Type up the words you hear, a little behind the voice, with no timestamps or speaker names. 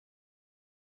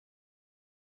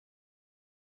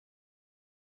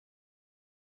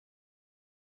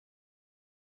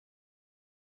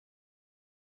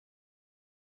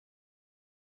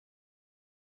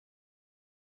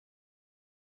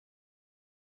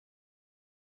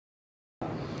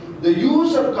The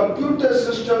use of computer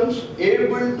systems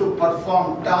able to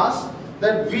perform tasks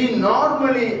that we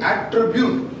normally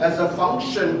attribute as a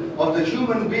function of the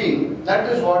human being, that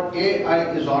is what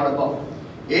AI is all about.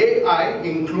 AI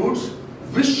includes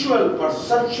visual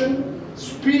perception,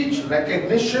 speech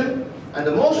recognition, and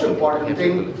the most important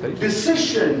thing,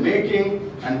 decision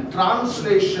making and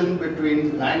translation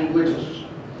between languages.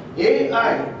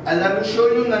 AI, as I will show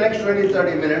you in the next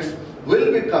 20-30 minutes,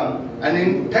 will become an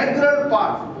integral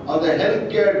part of the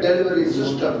healthcare delivery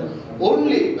system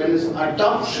only when its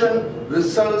adoption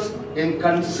results in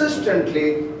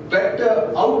consistently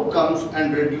better outcomes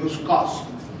and reduced costs.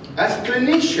 As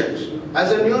clinicians,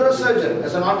 as a neurosurgeon,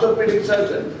 as an orthopedic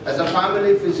surgeon, as a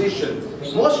family physician,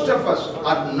 most of us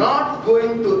are not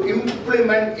going to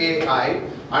implement AI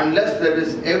unless there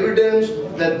is evidence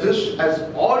that this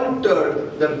has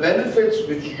altered the benefits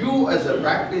which you as a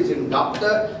practicing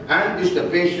doctor and which the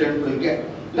patient will get.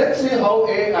 Let's see how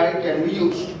AI can be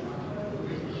used.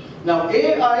 Now,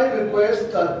 AI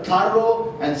requires a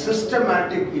thorough and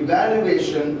systematic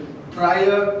evaluation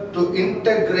prior to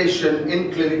integration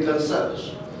in clinical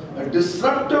service. A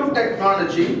disruptive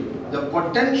technology, the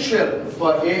potential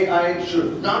for AI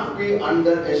should not be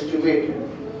underestimated.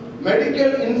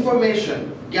 Medical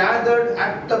information gathered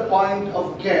at the point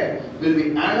of care will be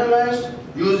analyzed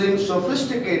using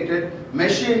sophisticated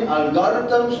machine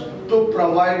algorithms to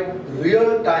provide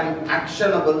real-time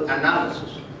actionable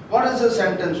analysis. What does this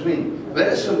sentence mean?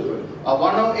 Very simple. A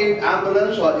 108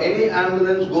 ambulance or any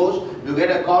ambulance goes, you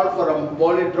get a call for a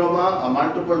polytrauma, a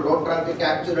multiple road traffic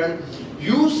accident.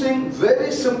 Using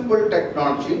very simple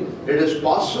technology, it is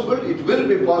possible, it will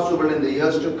be possible in the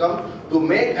years to come, to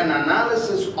make an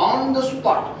analysis on the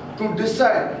spot to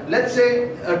decide, let's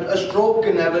say a stroke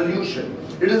in evolution.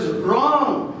 It is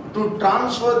wrong to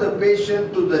transfer the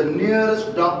patient to the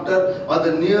nearest doctor or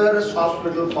the nearest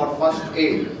hospital for first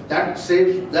aid.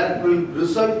 That will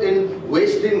result in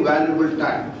wasting valuable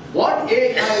time. What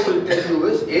AI will tell you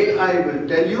is, AI will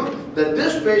tell you that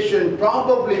this patient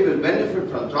probably will benefit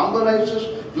from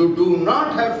thrombolysis. You do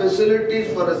not have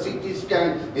facilities for a CT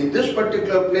scan in this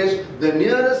particular place. The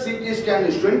nearest CT scan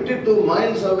is 22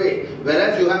 miles away,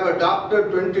 whereas you have a doctor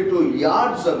 22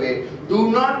 yards away.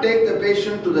 Do not take the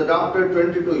patient to the doctor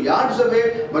 22 yards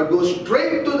away, but go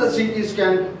straight to the CT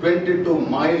scan 22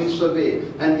 miles away,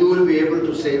 and you will be able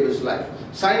to save his life.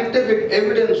 Scientific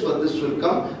evidence for this will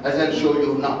come, as I'll show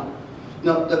you now.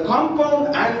 Now, the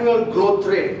compound annual growth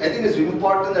rate, I think it's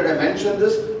important that I mention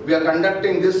this. We are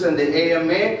conducting this in the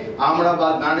AMA,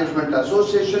 Ahmedabad Management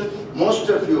Association. Most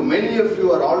of you, many of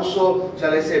you are also,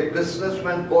 shall I say,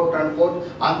 businessmen, quote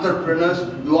unquote, entrepreneurs.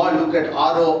 You all look at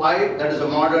ROI, that is a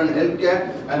modern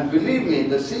healthcare, and believe me,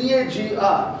 the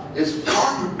CAGR is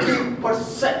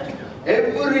 40%.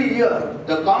 Every year,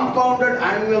 the compounded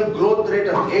annual growth rate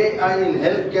of AI in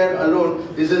healthcare alone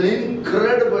is an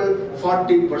incredible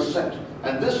 40%.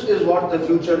 And this is what the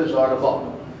future is all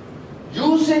about.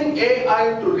 Using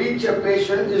AI to reach a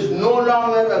patient is no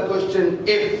longer a question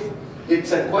if,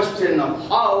 it's a question of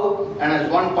how, and as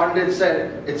one pundit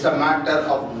said, it's a matter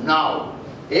of now.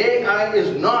 AI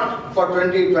is not for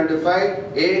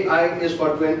 2025, AI is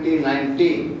for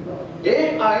 2019.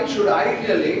 AI should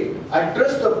ideally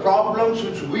address the problems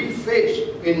which we face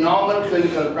in normal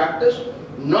clinical practice,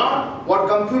 not what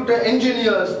computer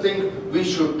engineers think we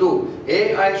should do.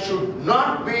 AI should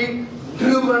not be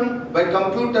driven by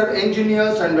computer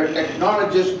engineers and by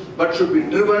technologists, but should be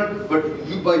driven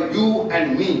by you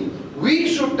and me. We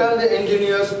should tell the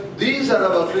engineers, these are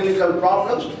our clinical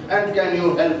problems and can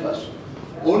you help us?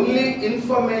 Only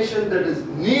information that is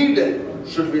needed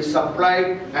should be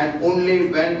supplied, and only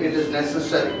when it is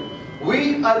necessary.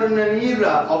 We are in an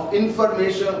era of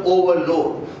information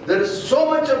overload. There is so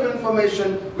much of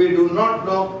information, we do not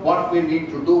know what we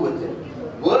need to do with it.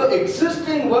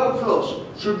 Existing workflows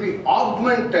should be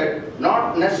augmented,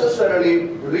 not necessarily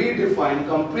redefined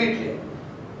completely.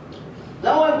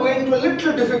 Now I'm going to a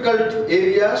little difficult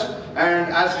areas,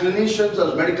 and as clinicians,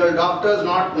 as medical doctors,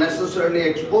 not necessarily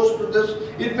exposed to this,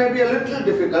 it may be a little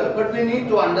difficult, but we need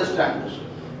to understand this.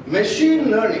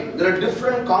 Machine learning, there are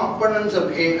different components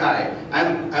of AI.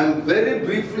 I'm very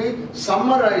briefly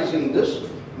summarizing this.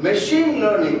 Machine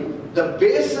learning, the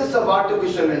basis of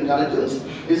artificial intelligence,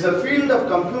 is a field of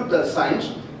computer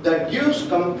science that gives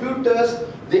computers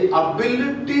the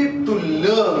ability to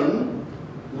learn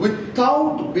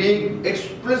without being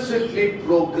explicitly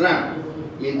programmed.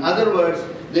 In other words,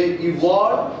 they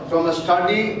evolved from a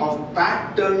study of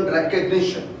pattern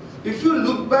recognition. If you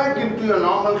look back into your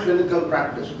normal clinical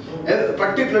practice,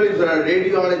 particularly if there are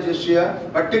radiologists here,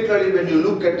 particularly when you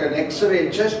look at an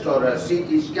X-ray chest or a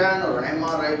CT scan or an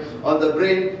MRI of the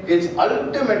brain, it's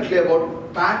ultimately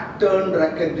about pattern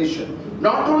recognition.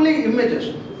 Not only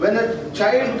images. When a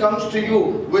child comes to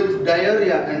you with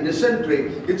diarrhea and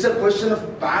dysentery, it's a question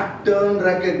of pattern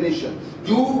recognition.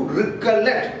 You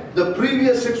recollect the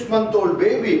previous 6-month-old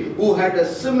baby who had a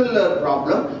similar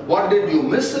problem. What did you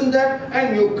miss in that?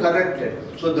 And you correct it.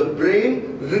 So the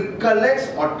brain recollects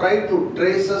or try to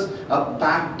traces a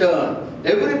pattern.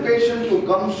 Every patient who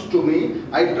comes to me,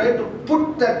 I try to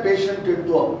put that patient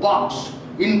into a box.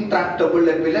 Intractable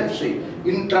epilepsy,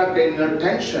 intracranial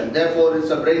tension, therefore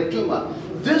it's a brain tumor.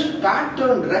 This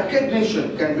pattern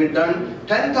recognition can be done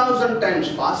 10,000 times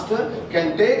faster,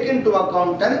 can take into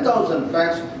account 10,000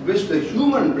 facts which the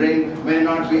human brain may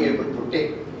not be able to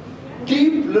take.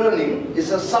 Deep learning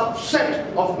is a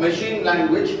subset of machine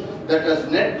language that has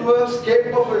networks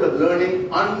capable of learning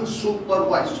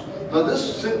unsupervised. Now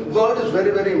this word is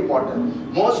very, very important.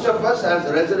 Most of us as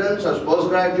residents, as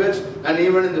postgraduates, and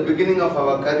even in the beginning of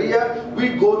our career,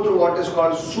 we go through what is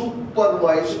called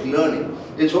supervised learning.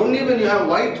 It's only when you have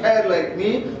white hair like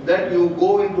me that you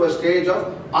go into a stage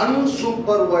of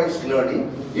unsupervised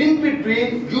learning. In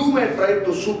between, you may try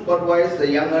to supervise the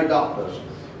younger doctors.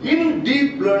 In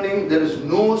deep learning, there is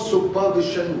no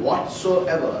supervision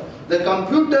whatsoever. The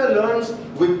computer learns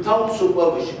without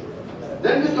supervision.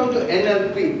 Then we come to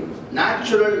NLP.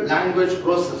 Natural language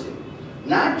processing.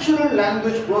 Natural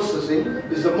language processing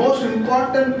is the most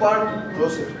important part of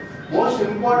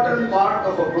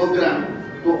a program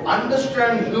to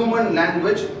understand human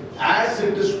language as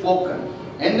it is spoken.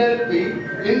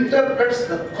 NLP interprets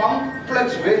the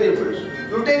complex variables.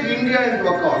 You take India into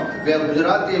account. We have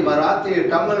Gujarati, Marathi,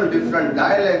 Tamil, different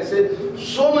dialects,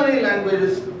 so many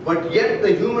languages, but yet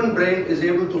the human brain is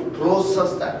able to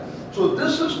process that. So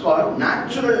this is called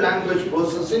natural language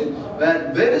processing, where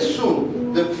very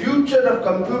soon the future of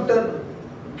computer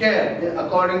care,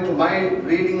 according to my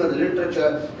reading of the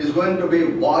literature, is going to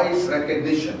be voice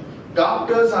recognition.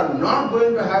 Doctors are not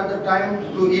going to have the time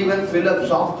to even fill up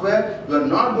software. You are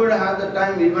not going to have the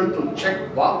time even to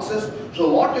check boxes. So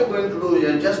what you're going to do is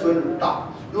you're just going to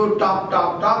talk. You talk.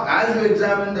 As you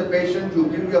examine the patient, you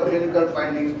give your clinical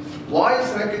findings.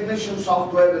 Voice recognition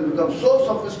software will become so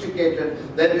sophisticated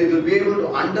that we will be able to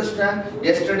understand.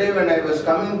 Yesterday when I was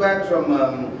coming back from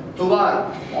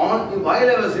Tuvar, while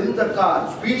I was in the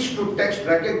car, speech to text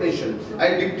recognition, I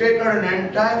dictated an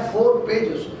entire 4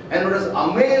 pages. And it was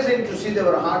amazing to see there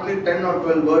were hardly 10 or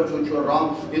 12 words which were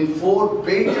wrong in 4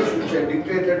 pages which I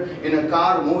dictated in a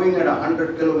car moving at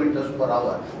 100 kilometers per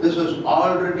hour. This is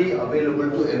already available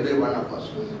to every one of us.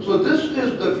 So this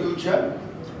is the future.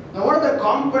 Now what are the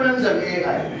components of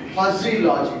AI? Fuzzy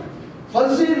logic.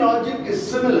 Fuzzy logic is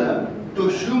similar to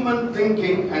human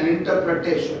thinking and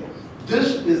interpretation.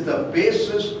 This is the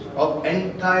basis of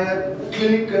entire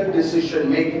clinical decision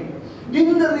making.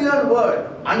 In the real world,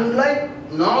 unlike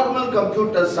normal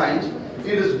computer science,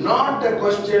 it is not a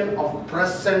question of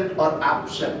present or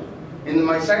absent. In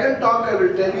my second talk, I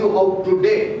will tell you how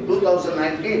today,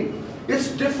 2019,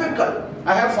 it's difficult.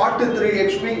 I have 43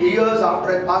 HP years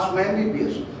after I passed my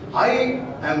MBBS. I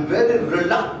am very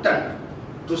reluctant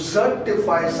to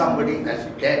certify somebody as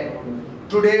dead.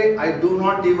 Today, I do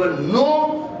not even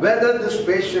know whether this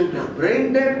patient is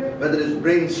brain dead, whether his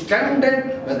brain stem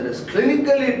dead, whether it's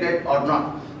clinically dead or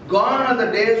not. Gone are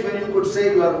the days when you could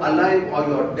say you are alive or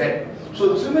you are dead.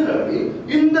 So similarly,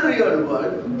 in the real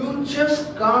world, you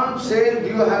just can't say do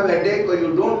you have a headache or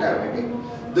you don't have a headache.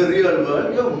 The real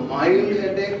world, you have mild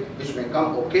headache, which may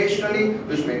come occasionally,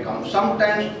 which may come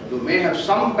sometimes, you may have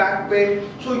some back pain.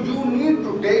 So you need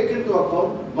to take into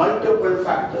account multiple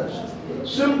factors.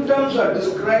 Symptoms are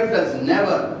described as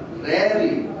never,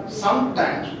 rarely,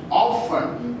 sometimes,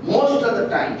 often, most of the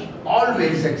times,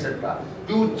 always, etc.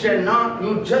 You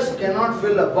just cannot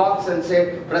fill a box and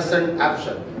say present,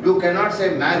 absent. You cannot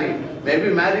say married.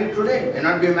 Maybe married today, may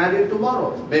not be married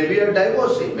tomorrow. Maybe a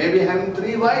divorcee, maybe having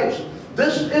 3 wives.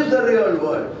 This is the real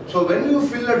world. So when you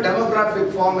fill a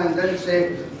demographic form and then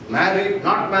say married,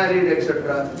 not married,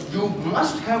 etc., you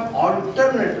must have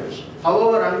alternatives,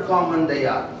 however uncommon they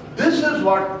are. This is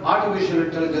what artificial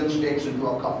intelligence takes into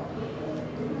account.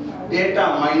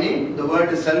 Data mining, the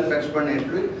word is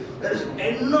self-explanatory. There is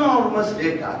enormous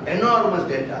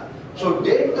data. So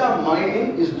data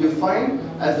mining is defined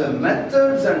as the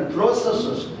methods and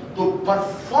processes to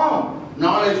perform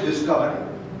knowledge discovery.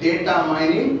 Data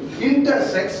mining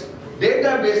intersects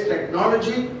database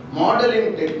technology,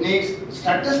 modeling techniques,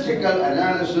 statistical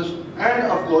analysis,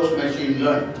 and of course machine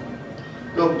learning.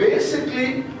 Now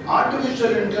basically,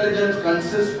 artificial intelligence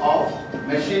consists of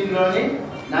machine learning,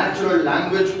 natural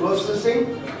language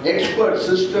processing, expert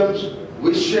systems,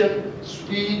 vision,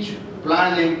 speech,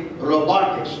 planning,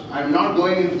 robotics. I am not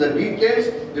going into the details.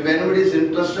 If anybody is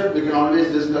interested, we can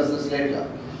always discuss this later.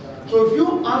 So if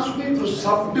you ask me to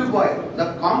subdivide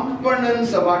the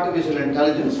components of artificial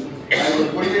intelligence, I will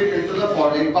put it into the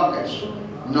following buckets: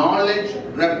 knowledge,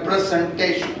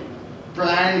 representation,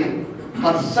 planning,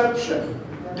 perception,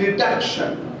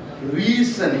 deduction,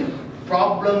 reasoning,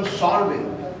 problem solving.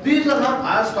 These are not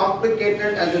as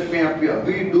complicated as it may appear.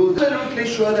 We do absolutely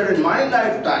sure that in my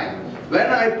lifetime, when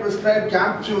I prescribe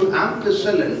capsule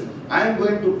ampicillin, I am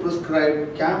going to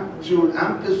prescribe capsule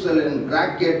ampicillin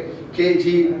bracket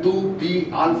kg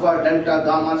 2p alpha delta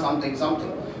gamma something something.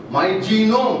 My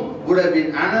genome would have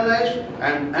been analyzed,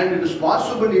 and it is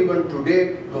possible even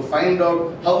today to find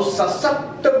out how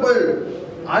susceptible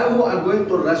I am going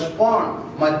to respond,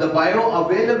 the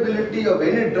bioavailability of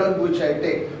any drug which I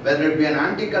take, whether it be an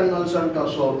anticonvulsant or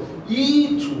so.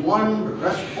 Each one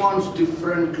responds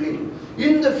differently.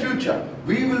 In the future,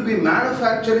 we will be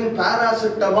manufacturing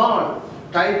paracetamol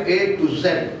type A to Z.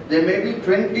 There may be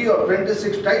 20 or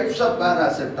 26 types of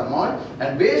paracetamol,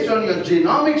 and based on your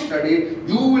genomic study,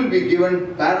 you will be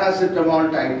given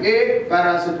paracetamol type A,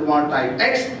 paracetamol type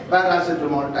X,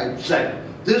 paracetamol type Z.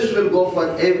 This will go for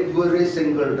every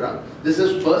single drug. This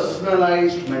is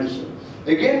personalized medicine.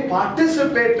 Again,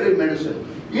 participatory medicine.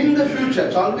 In the future,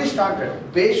 it's already started.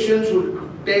 Patients will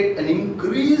take an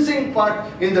increasing part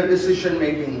in the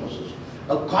decision-making process.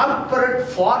 A corporate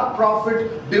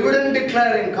for-profit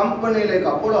dividend-declaring company like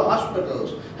Apollo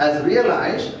Hospitals has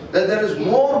realized that there is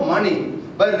more money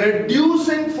by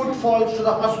reducing footfalls to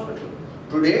the hospital.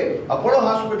 Today, Apollo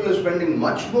Hospital is spending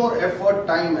much more effort,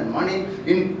 time and money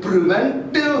in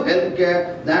preventive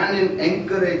healthcare than in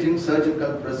encouraging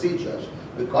surgical procedures.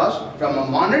 Because from a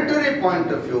monetary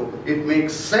point of view, it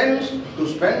makes sense to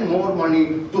spend more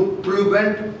money to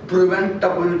prevent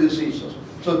preventable diseases.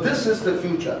 So this is the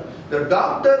future. The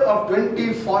doctor of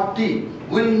 2040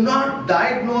 will not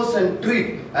diagnose and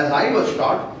treat as I was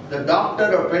taught. The doctor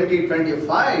of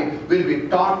 2025 will be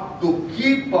taught to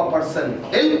keep a person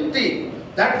healthy.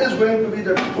 That is going to be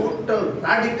the total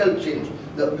radical change.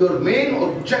 Your main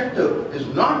objective is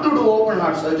not to do open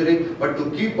heart surgery, but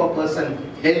to keep a person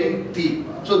healthy.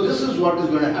 So this is what is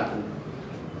going to happen.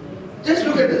 Just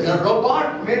look at this. A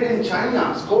robot made in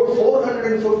China scored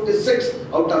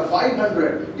 456 out of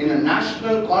 500 in a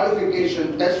national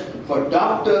qualification test for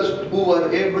doctors who were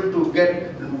able to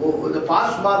get, the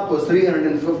pass mark was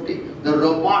 350. The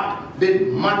robot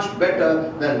did much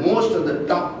better than most of the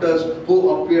doctors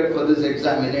who appeared for this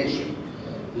examination.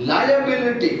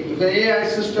 Liability. If an AI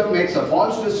system makes a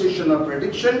false decision or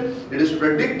prediction, it is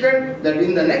predicted that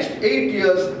in the next 8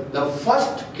 years, the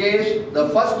first case, the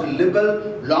first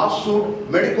legal lawsuit,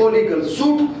 medico-legal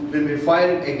suit will be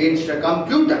filed against a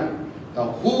computer.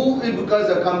 Now, because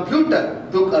the computer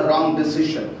took a wrong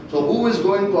decision. So who is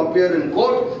going to appear in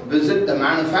court? Visit the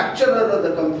manufacturer of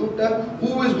the computer?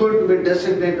 Who is going to be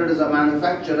designated as a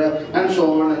manufacturer? And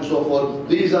so on and so forth.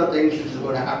 These are things which is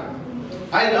going to happen.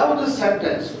 I love this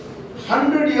sentence.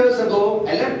 100 years ago,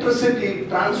 electricity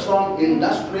transformed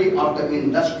industry after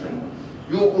industry.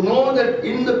 You know that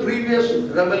in the previous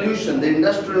revolution, the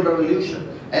industrial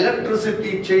revolution,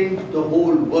 electricity changed the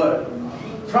whole world.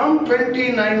 From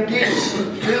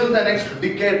 2019 till the next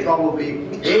decade probably,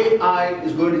 AI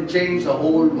is going to change the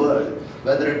whole world.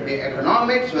 Whether it be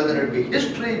economics, whether it be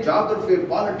history, geography,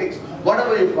 politics,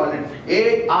 whatever you call it,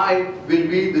 AI will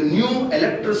be the new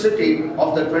electricity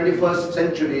of the 21st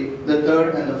century, the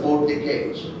third and the fourth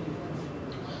decades.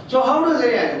 So how does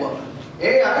AI work?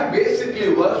 AI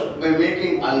basically works by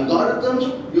making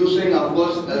algorithms using, of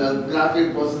course, a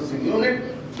graphic processing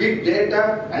unit, big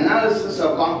data, analysis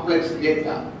of complex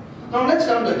data. Now let's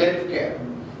come to healthcare.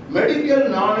 Medical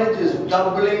knowledge is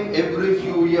doubling every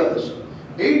few years.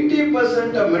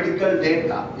 80% of medical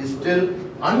data is still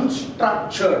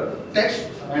unstructured text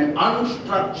and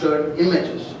unstructured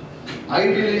images,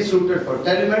 ideally suited for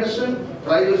telemedicine,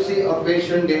 privacy of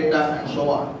patient data, and so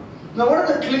on. Now, what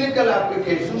are the clinical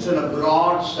applications in a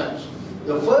broad sense?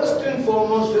 The first and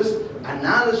foremost is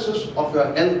analysis of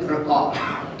your health record.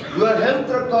 Your health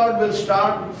record will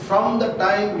start from the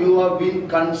time you have been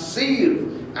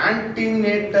conceived,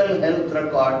 antenatal health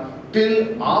record,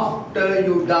 till after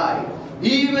you die.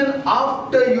 Even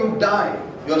after you die,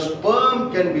 your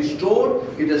sperm can be stored.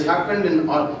 It has happened in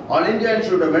All India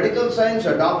Institute of Medical Science.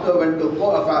 A doctor went to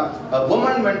court, a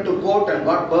woman went to court and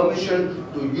got permission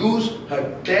to use her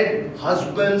dead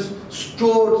husband's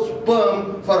stored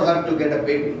sperm for her to get a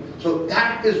baby. So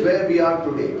that is where we are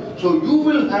today. So you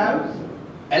will have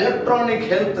electronic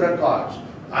health records.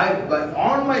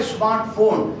 On my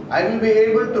smartphone, I will be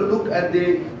able to look at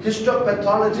the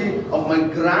histopathology of my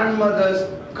grandmother's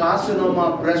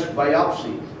carcinoma breast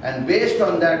biopsy, and based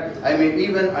on that I may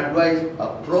even advise a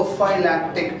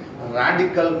prophylactic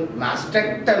radical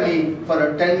mastectomy for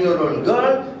a 10-year-old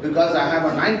girl, because I have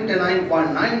a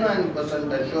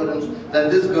 99.99% assurance that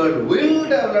this girl will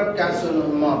develop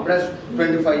carcinoma breast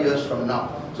 25 years from now.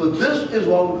 So this is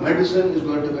how medicine is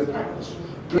going to be practiced.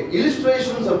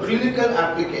 Illustrations of clinical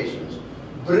applications.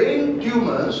 Brain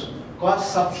tumors cause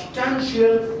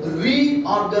substantial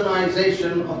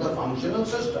reorganization of the functional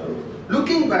system.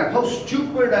 Looking back, how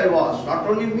stupid I was, not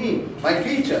only me, my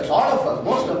teachers, all of us,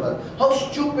 most of us, how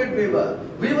stupid we were.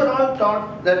 We were all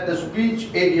taught that the speech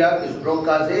area is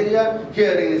Broca's area,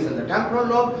 hearing is in the temporal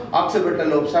lobe, occipital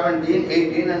lobe 17,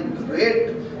 18, and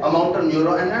great amount of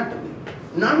neuroanatomy.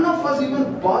 None of us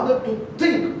even bothered to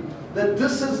think that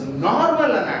this is normal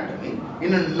anatomy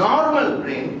in a normal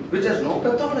brain which has no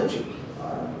pathology.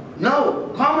 Now,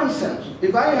 common sense.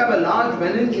 If I have a large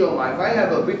meningioma, if I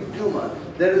have a big tumor,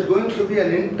 there is going to be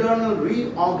an internal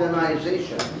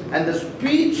reorganization, and the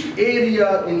speech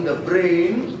area in the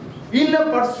brain in a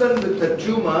person with a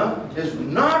tumor is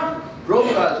not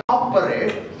Broca's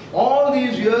operate. All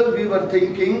these years we were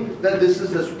thinking that this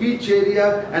is the speech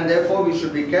area and therefore we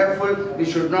should be careful, we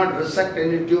should not resect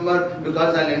any tumor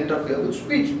because I'll interfere with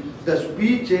speech. The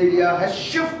speech area has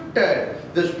shifted.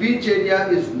 The speech area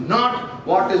is not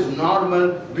what is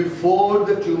normal before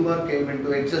the tumor came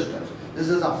into existence. This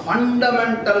is a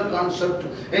fundamental concept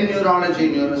in neurology,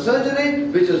 neurosurgery,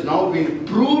 which has now been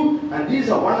proved, and these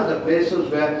are one of the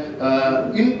places where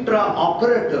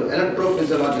intraoperative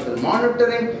electrophysiological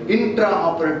monitoring,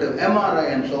 intraoperative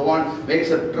MRI and so on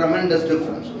makes a tremendous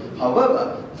difference.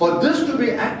 However, for this to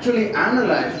be actually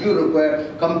analyzed, you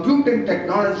require computing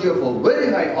technology of a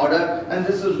very high order, and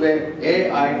this is where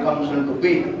AI comes into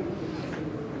being.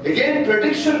 Again,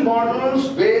 prediction models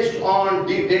based on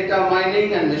deep data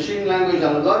mining and machine language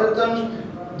algorithms.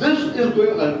 This is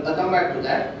going, I'll come back to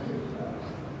that.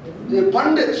 The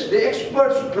pundits, the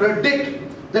experts predict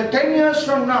that 10 years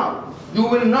from now, you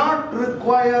will not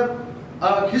require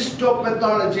a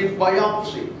histopathology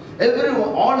biopsy.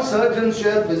 All surgeons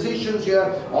here, physicians here,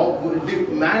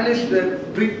 manage their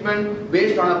treatment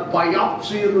based on a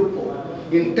biopsy report.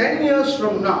 In 10 years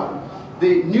from now,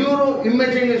 the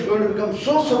neuroimaging is going to become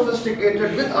so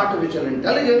sophisticated with artificial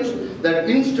intelligence that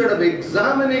instead of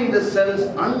examining the cells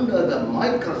under the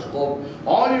microscope,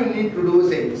 all you need to do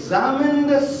is examine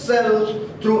the cells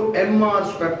through MR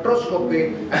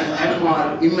spectroscopy and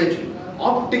MR imaging.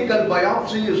 Optical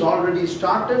biopsy is already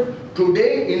started.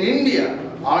 Today in India,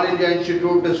 All India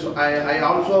Institute is, I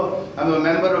also am a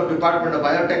member of Department of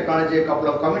Biotechnology, a couple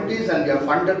of committees, and we have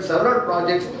funded several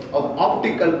projects of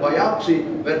optical biopsy,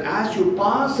 where as you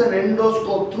pass an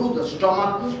endoscope through the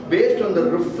stomach, based on the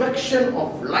reflection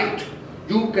of light,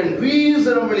 you can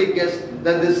reasonably guess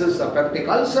that this is a peptic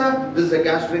ulcer, this is a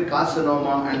gastric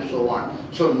carcinoma, and so on.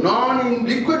 So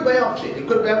liquid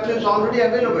biopsy is already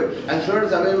available, and sure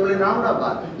it's available in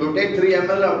Ahmedabad. You take 3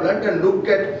 ml of blood and look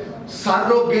at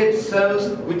surrogate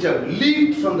cells which have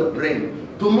leaked from the brain.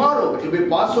 Tomorrow it will be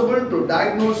possible to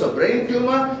diagnose a brain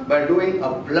tumor by doing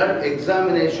a blood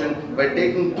examination by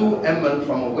taking 2 ml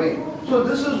from a vein. So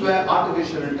this is where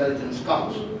artificial intelligence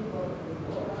comes.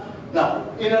 Now,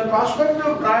 in a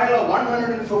prospective trial of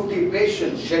 150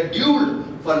 patients scheduled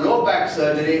for low back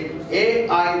surgery,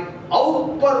 AI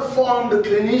outperformed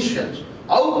clinicians,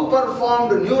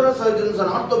 outperformed neurosurgeons and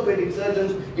orthopedic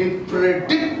surgeons in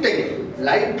predicting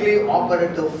likely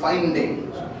operative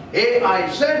findings. AI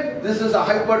said this is a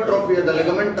hypertrophy of the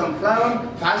ligamentum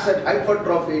flavum, facet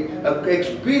hypertrophy. An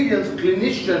experienced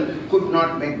clinician could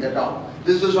not make that out.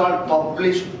 This is all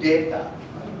published data.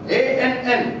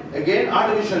 ANN, again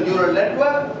artificial neural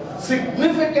network,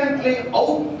 significantly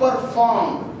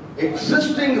outperformed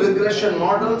existing regression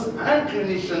models and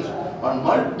clinicians on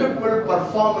multiple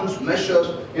performance measures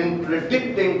in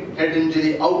predicting head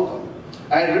injury outcome.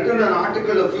 I had written an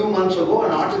article a few months ago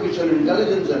on artificial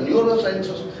intelligence and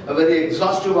neurosciences, a very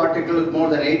exhaustive article with more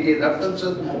than 80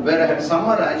 references, where I had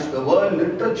summarized the world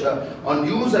literature on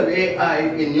use of AI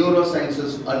in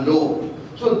neurosciences alone.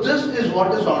 So this is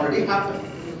what has already happened.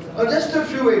 Just a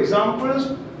few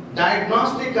examples.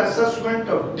 Diagnostic assessment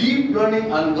of deep learning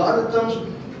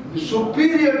algorithms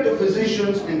superior to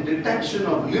physicians in detection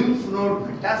of lymph node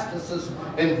metastasis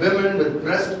in women with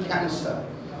breast cancer.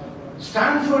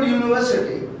 Stanford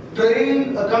University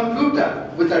trained a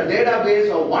computer with a database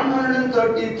of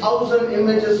 130,000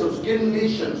 images of skin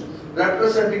lesions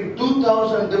representing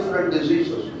 2,000 different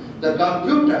diseases. The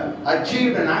computer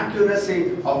achieved an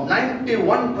accuracy of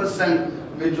 91%,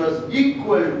 which was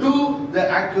equal to the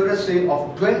accuracy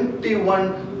of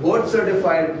 21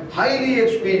 board-certified, highly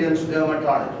experienced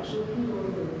dermatologists.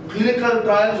 Clinical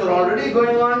trials are already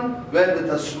going on, where with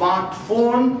a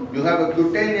smartphone, you have a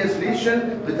cutaneous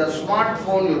lesion. With a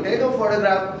smartphone, you take a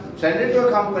photograph, send it to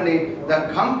a company. The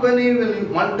company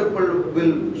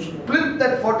will split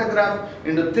that photograph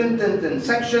into thin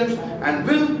sections and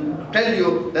will tell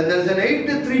you that there is an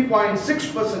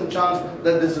 83.6% chance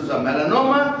that this is a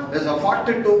melanoma, there is a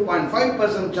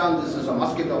 42.5% chance this is a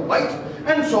mosquito bite,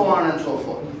 and so on and so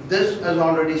forth. This has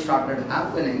already started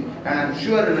happening, and I'm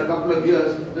sure in a couple of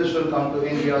years this will come to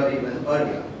India or even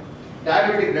earlier.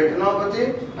 Diabetic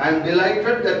retinopathy, I'm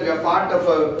delighted that we are part of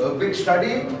a big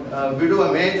study. We do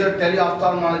a major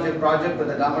teleophthalmology project with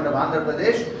the government of Andhra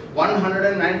Pradesh.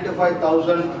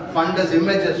 195,000 fundus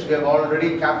images we have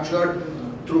already captured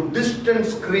through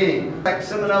distance screening, like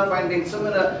similar findings,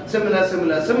 similar,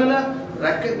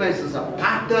 recognizes a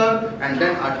pattern and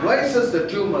then advises the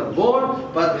tumor board,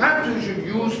 perhaps you should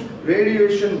use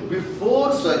radiation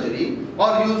before surgery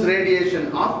or use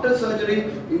radiation after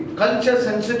surgery. Culture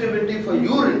sensitivity for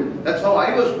urine, that's how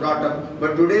I was brought up,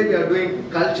 but today we are doing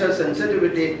culture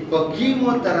sensitivity for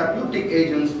chemotherapeutic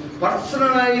agents,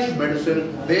 personalized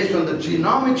medicine based on the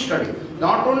genomic study.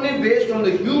 Not only based on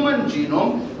the human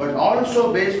genome, but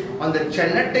also based on the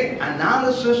genetic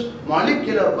analysis,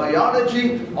 molecular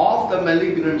biology of the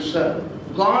malignant cell.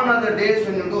 Gone are the days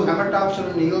when you do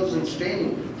hematoxylin and eosin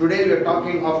staining. Today we are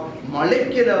talking of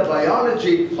molecular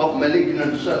biology of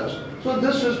malignant cells. So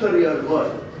this is the real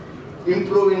world.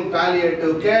 Improving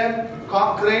palliative care.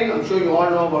 Cochrane, I'm sure you all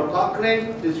know about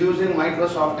Cochrane, is using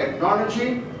Microsoft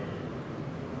technology.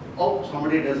 Oh,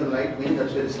 somebody doesn't like me,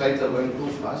 that's why the slides are going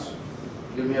too fast.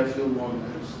 Give me a few more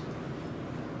minutes.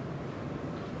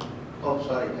 Oh,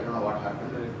 sorry, I don't know what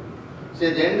happened. See,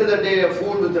 at the end of the day, a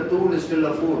fool with a tool is still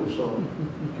a fool. So,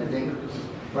 I think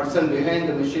the person behind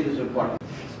the machine is important.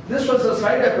 This was a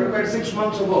slide I prepared 6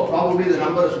 months ago. Probably the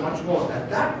number is much more. At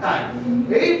that time,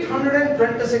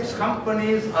 826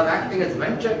 companies are acting as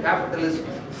venture capitalists,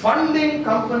 funding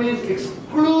companies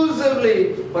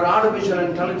exclusively for artificial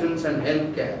intelligence and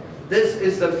healthcare. This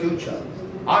is the future.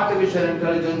 Artificial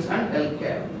intelligence and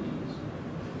healthcare.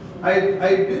 I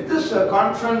did this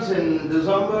conference in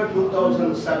December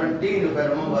 2017, if I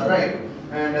remember right,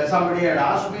 and somebody had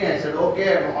asked me, I said,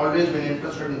 okay, I've always been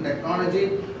interested in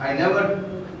technology. I never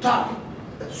thought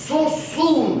that so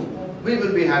soon we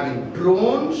will be having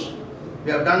drones.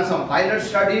 We have done some pilot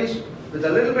studies. With a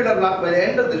little bit of luck, by the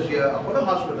end of this year, Apollo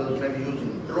hospitals may be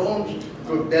using drones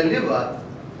to deliver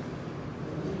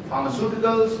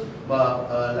pharmaceuticals,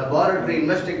 laboratory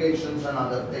investigations and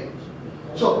other things.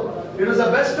 So, it is the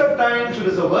best of times, it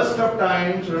is the worst of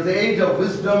times, it is the age of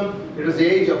wisdom, it is the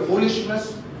age of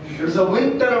foolishness, it is a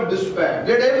winter of despair.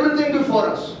 We had everything before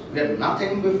us, we had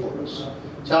nothing before us.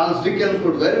 Charles Dickens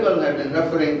could very well have been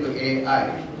referring to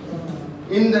AI.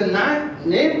 In the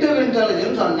native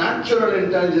intelligence or natural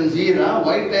intelligence era,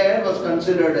 white hair was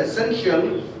considered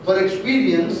essential for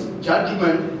experience,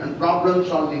 judgment and problem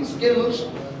solving skills,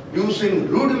 using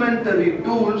rudimentary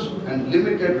tools and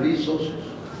limited resources.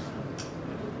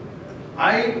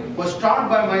 I was taught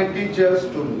by my teachers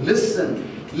to listen.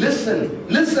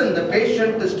 The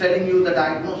patient is telling you the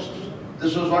diagnosis.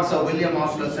 This was what Sir William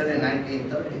Osler said in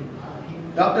 1930.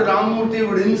 Dr. Ramamurthy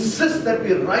would insist that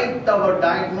we write our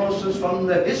diagnosis from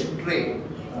the history.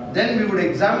 Then we would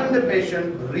examine the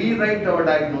patient, rewrite our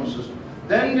diagnosis.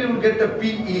 Then we would get a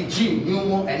PEG,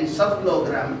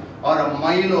 pneumoencephalogram, or a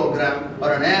myelogram,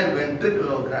 or an air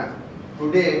ventriculogram.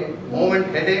 Today, moment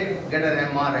headache, get an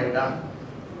MRI done.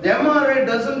 The MRI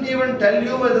doesn't even tell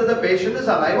you whether the patient is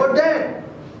alive or dead.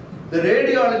 The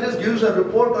radiologist gives a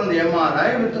report on the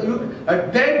MRI.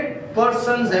 A dead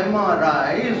person's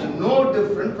MRI is no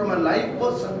different from a live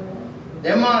person. The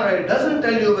MRI doesn't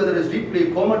tell you whether it's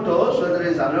deeply comatose, whether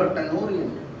it's alert and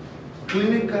oriented.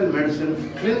 Clinical medicine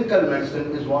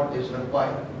is what is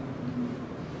required.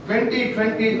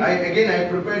 2020, I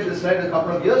prepared this slide a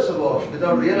couple of years ago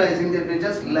without realizing that we're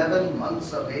just 11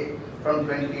 months away from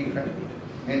 2020.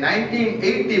 In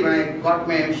 1980, when I got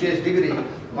my MCS degree,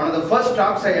 one of the first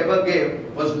talks I ever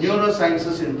gave was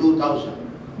neurosciences in 2000.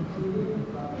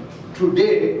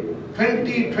 Today,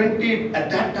 2020 at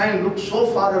that time looked so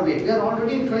far away. We are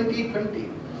already in 2020.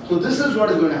 So this is what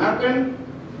is going to happen.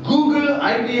 Google,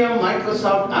 IBM,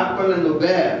 Microsoft, Apple and the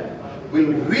Bear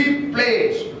will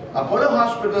replace Apollo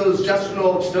Hospitals, Just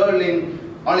Low, Sterling,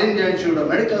 All India Institute of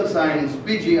Medical Science,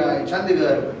 PGI,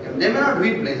 Chandigarh. They may not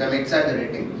replace, I'm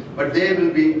exaggerating, but they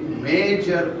will be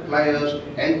major players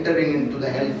entering into the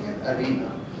healthcare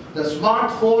arena. The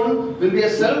smartphone will be a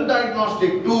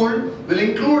self-diagnostic tool, will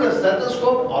include a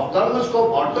stethoscope,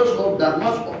 ophthalmoscope, otoscope,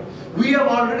 dermoscope. We have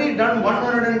already done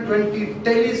 120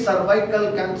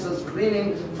 tele-cervical cancer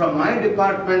screening from my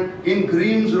department in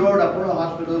Greens Road, Apollo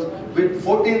Hospitals, with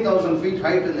 14,000 feet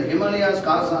height in the Himalayas,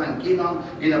 Kasa and Kinong,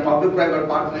 in a public-private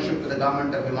partnership with the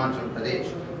government of Himachal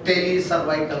Pradesh.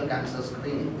 Tele-cervical cancer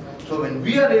screening. So when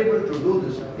we are able to do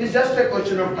this, it's just a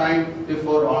question of time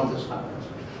before all this happens.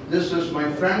 This is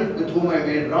my friend with whom I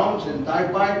made rounds in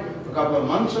Taipei a couple of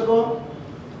months ago.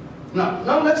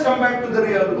 Now let's come back to the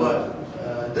real world.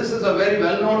 This is a very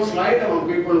well-known slide among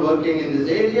people working in this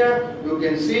area. You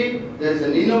can see there is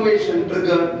an innovation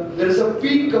trigger. There is a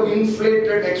peak of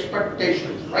inflated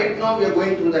expectations. Right now we are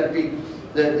going through that peak.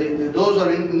 Those who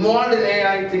are involved in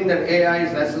AI think that AI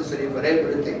is necessary for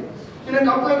everything. In a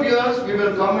couple of years, we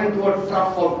will come into a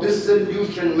trough of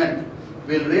disillusionment.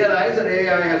 We will realize that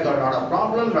AI has got a lot of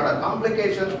problems, a lot of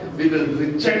complications. We will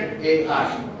reject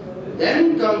AI.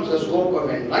 Then comes the scope of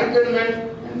enlightenment.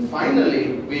 And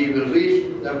finally, we will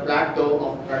reach the plateau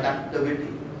of productivity.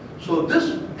 So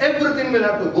everything will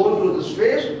have to go through this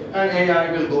phase, and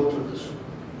AI will go through this.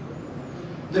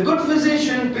 The good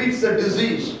physician treats the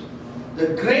disease. The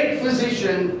great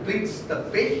physician treats the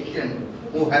patient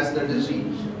who has the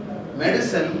disease.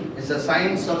 Medicine is a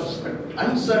science of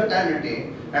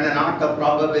uncertainty and an art of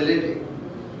probability.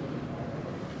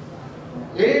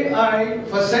 AI,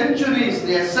 for centuries,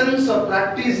 the essence of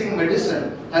practicing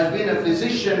medicine has been a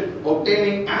physician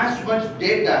obtaining as much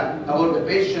data about the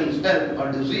patient's health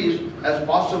or disease as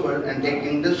possible and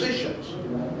taking decisions.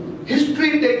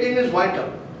 History taking is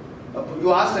vital.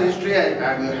 You ask the history,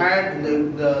 have you had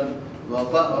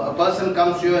a person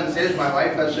comes to you and says, my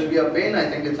wife has severe pain, I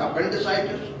think it's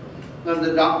appendicitis. Then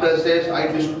the doctor says, I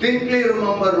distinctly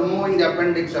remember removing the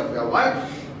appendix of your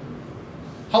wife.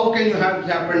 How can you have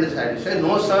the appendicitis? Say,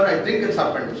 no sir, I think it's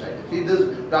appendicitis.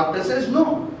 This doctor says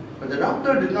no. But the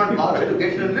doctor did not bother to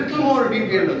get a little more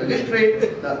detail of the history.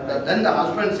 Then the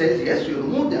husband says, yes, you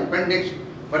removed the appendix,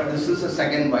 but this is the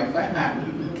second wife I had.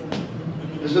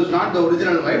 This is not the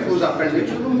original wife whose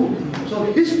appendix you removed. So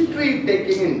history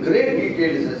taking in great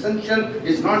detail is essential.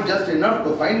 It's not just enough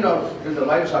to find out if the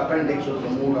wife's appendix was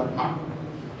removed or not.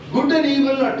 Good and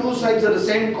evil are two sides of the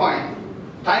same coin.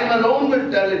 Time alone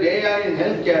will tell if AI in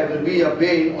healthcare will be a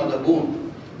bane or the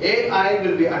boon. AI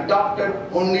will be adopted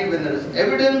only when there is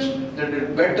evidence that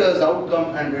it betters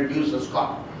outcome and reduces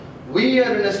cost. We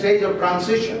are in a stage of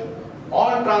transition.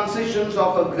 All transitions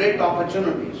offer great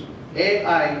opportunities.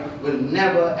 AI will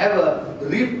never ever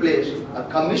replace a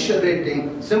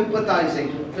commiserating,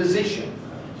 sympathizing physician.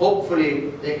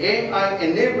 Hopefully, the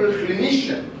AI-enabled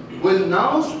clinician will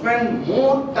now spend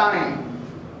more time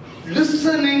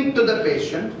listening to the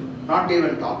patient, not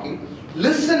even talking,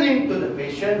 listening to the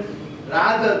patient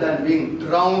rather than being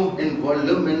drowned in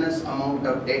voluminous amount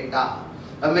of data.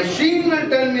 A machine will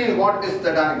tell me what is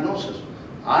the diagnosis.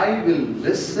 I will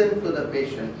listen to the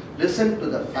patient, listen to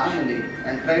the family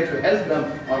and try to help them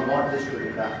on what is to be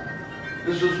done.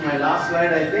 This was my last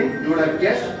slide, I think. You would have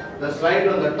guessed. The slide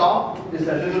on the top is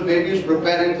the little babies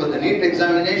preparing for the NEET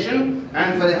examination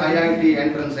and for the IIT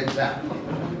entrance exam.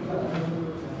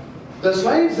 The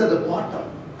slides at the bottom.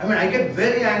 I mean, I get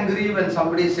very angry when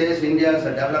somebody says India is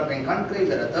a developing country,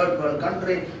 we are a third world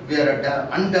country, we are an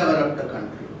undeveloped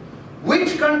country.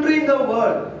 Which country in the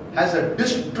world has a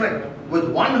district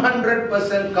with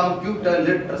 100% computer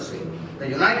literacy? The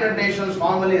United Nations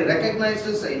formally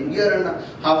recognizes a year and a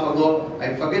half ago,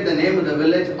 I forget the name of the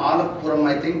village, Alappuram,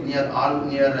 I think, near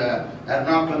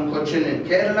Ernakulam, Cochin in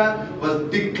Kerala, was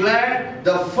declared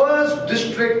the first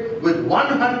district with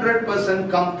 100%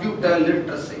 computer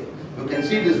literacy. You can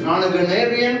see this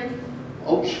nonagenarian,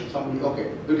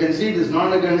 you can see this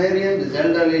nonagenarian, this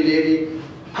elderly lady,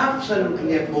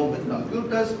 absolutely at home with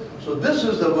computers. So this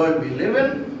is the world we live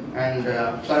in. And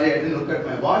sorry, I didn't look at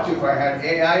my watch. If I had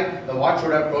AI, the watch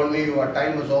would have told me your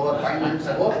time was over 5 minutes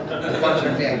ago.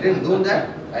 Unfortunately, I didn't do that.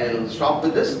 I'll stop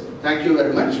with this. Thank you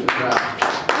very much.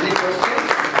 Any questions?